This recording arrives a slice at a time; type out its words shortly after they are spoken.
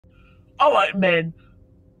Alright, man.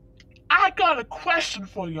 I got a question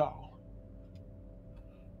for y'all.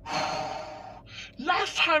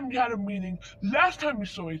 Last time we had a meeting, last time we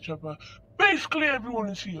saw each other, basically everyone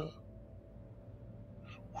is here.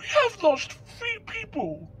 We have lost 3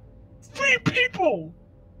 people. 3 people!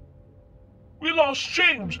 We lost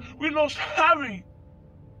James, we lost Harry,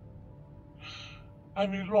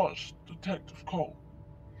 and we lost Detective Cole.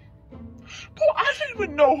 But I don't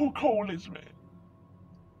even know who Cole is, man.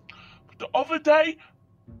 But the other day,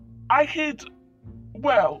 I heard,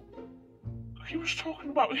 well, he was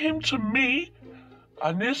talking about him to me,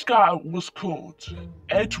 and this guy was called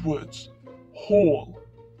Edward Hall.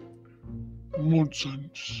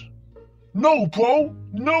 Nonsense. No, bro,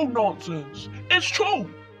 no nonsense. It's true.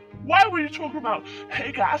 Why were you talking about,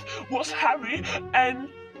 hey guys, what's Harry and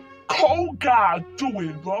Cole guy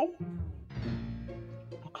doing, bro?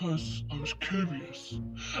 Because I was curious.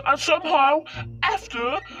 And somehow,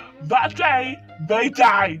 after that day, they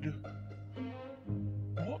died.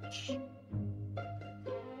 What?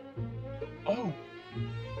 Oh.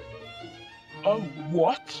 Oh,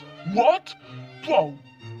 what? What? Bro.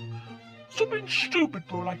 Something stupid,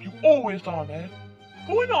 bro, like you always are, man.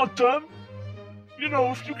 But we're not dumb. You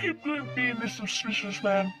know, if you keep being this suspicious,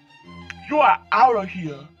 man, you are out of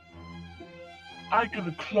here. I get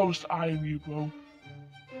a close eye on you, bro.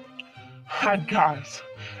 And guys,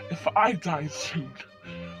 if I die soon,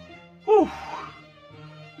 whew,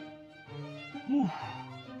 whew.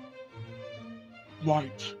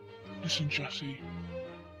 Right, listen, Jesse.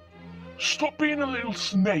 Stop being a little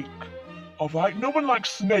snake, alright? No one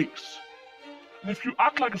likes snakes. And if you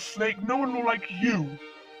act like a snake, no one will like you.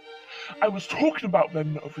 I was talking about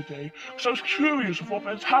them the other day because I was curious of what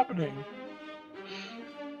was happening.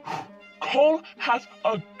 Cole has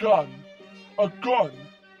a gun. A gun.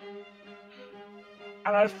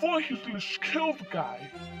 And I thought he was going to kill the guy.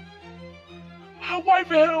 Why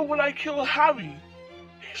the hell would I kill Harry?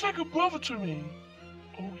 He's like a brother to me.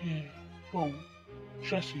 Oh yeah. Bro,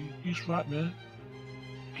 Jesse, he's right, man.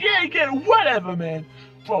 Yeah, whatever, man.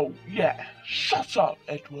 Bro, yeah. Shut up,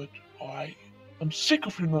 Edward, alright? I'm sick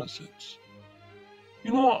of your nonsense.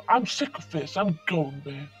 You know what? I'm sick of this. I'm going,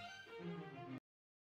 man.